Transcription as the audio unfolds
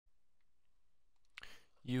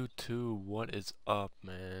YouTube, what is up,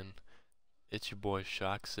 man? It's your boy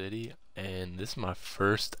Shock City, and this is my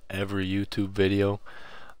first ever YouTube video.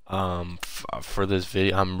 For this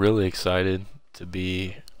video, I'm really excited to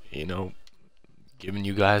be, you know, giving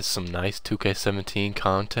you guys some nice 2K17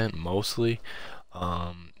 content mostly.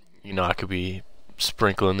 I could be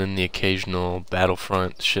sprinkling in the occasional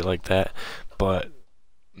Battlefront shit like that, but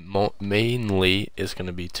mainly it's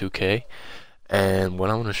gonna be 2K. And what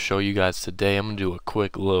I'm going to show you guys today, I'm going to do a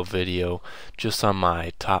quick little video just on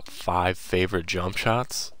my top 5 favorite jump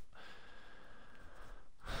shots.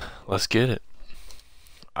 Let's get it.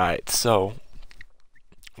 Alright, so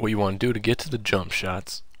what you want to do to get to the jump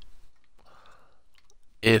shots,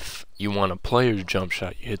 if you want a player's jump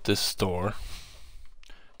shot, you hit this store,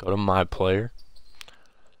 go to My Player.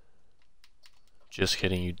 Just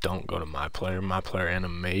kidding, you don't go to My Player. My Player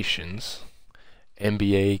Animations,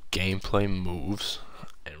 NBA Gameplay Moves,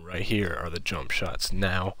 and right here are the jump shots.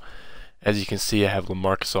 Now, as you can see, I have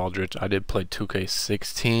LaMarcus Aldridge. I did play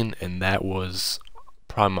 2K16, and that was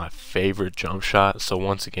probably my favorite jump shot. So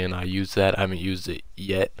once again, I use that. I haven't used it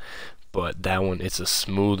yet, but that one, it's a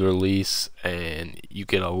smooth release, and you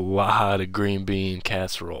get a lot of green bean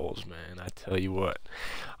casseroles, man. I tell you what.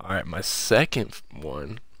 All right, my second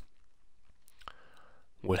one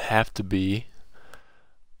would have to be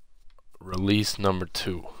release number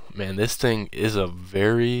 2. Man, this thing is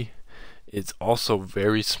it's also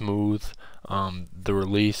very smooth. The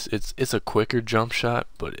release, it's a quicker jump shot,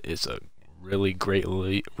 but it's a really great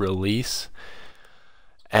release.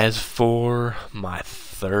 As for my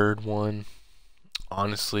third one,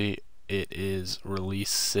 honestly, it is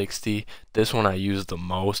release 60. This one I use the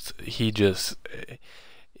most. He gets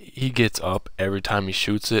up every time he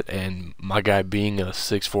shoots it, and my guy being a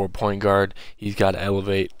 6'4" point guard, he's got to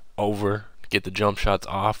elevate over, get the jump shots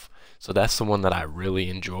off. So that's the one that I really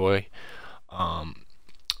enjoy.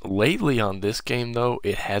 Lately on this game though,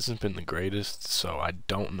 it hasn't been the greatest, so I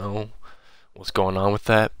don't know what's going on with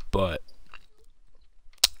that, but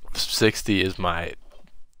 60 is my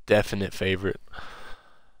definite favorite.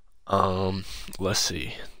 Let's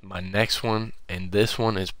see, my next one, and this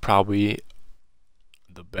one is probably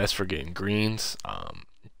the best for getting greens,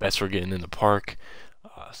 best for getting in the park.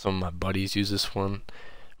 Some of my buddies use this one.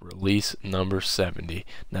 Release number 70.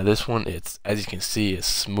 Now this one, it's, as you can see, is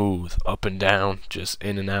smooth up and down, just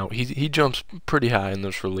in and out. He jumps pretty high in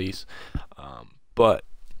this release, but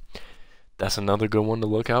that's another good one to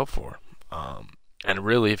look out for. And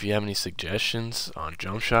really, if you have any suggestions on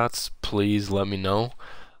jump shots, please let me know.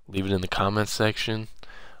 Leave it in the comments section.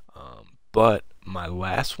 But my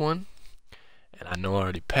last one, and I know I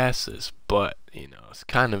already passed this, but it's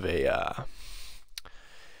kind of a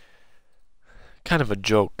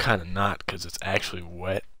joke, kind of not, because it's actually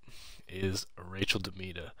wet, is Rachel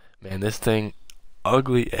Demita. Man, this thing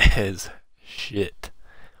ugly as shit,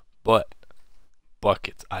 but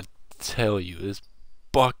buckets. I tell you, this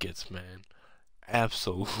buckets, man,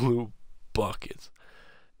 absolute buckets.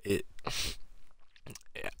 It.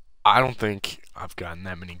 I don't think I've gotten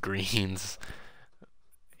that many greens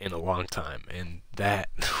in a long time, and that,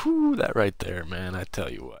 whew, that right there, man, I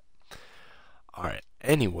tell you what. All right.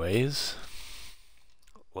 Anyways,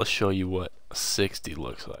 let's show you what 60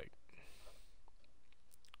 looks like.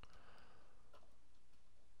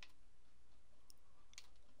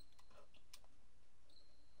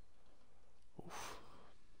 Oof.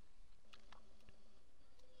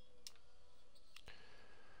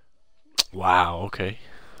 Wow, okay.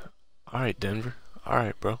 Alright, Denver.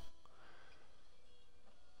 Alright, bro.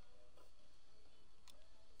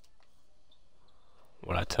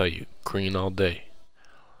 What I tell you, green all day.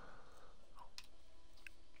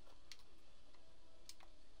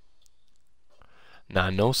 Now, I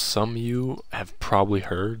know some of you have probably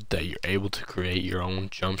heard that you're able to create your own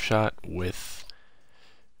jump shot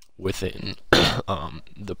within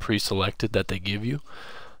the pre-selected that they give you.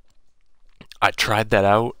 I tried that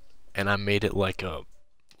out, and I made it like a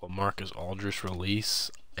LaMarcus Aldridge release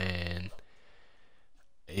and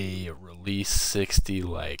a release 60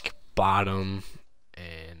 like bottom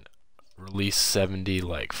and release 70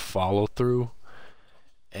 like follow through.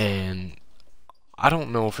 And I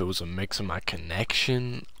don't know if it was a mix of my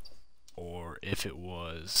connection or if it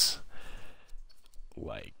was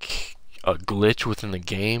like a glitch within the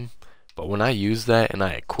game, but when I used that and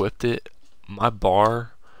I equipped it, my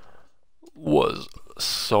bar was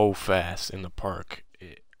so fast in the park.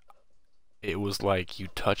 It was like you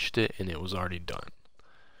touched it and it was already done.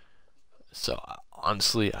 So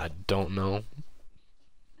honestly, I don't know.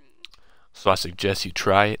 So I suggest you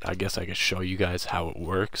try it. I guess I could show you guys how it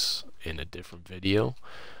works in a different video,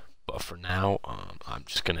 but for now, I'm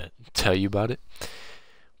just gonna tell you about it.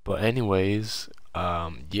 But anyways,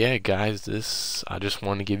 yeah, guys, this I just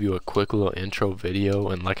want to give you a quick little intro video,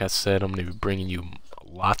 and like I said, I'm gonna be bringing you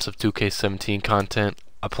lots of 2K17 content.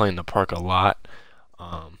 I play in the park a lot.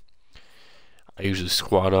 Um, I usually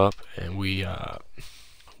squat up and we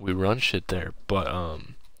run shit there. But I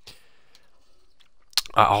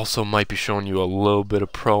also might be showing you a little bit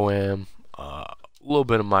of Pro-Am, a little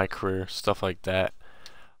bit of my career, stuff like that.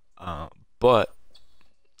 But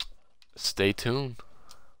stay tuned.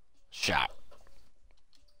 Shot.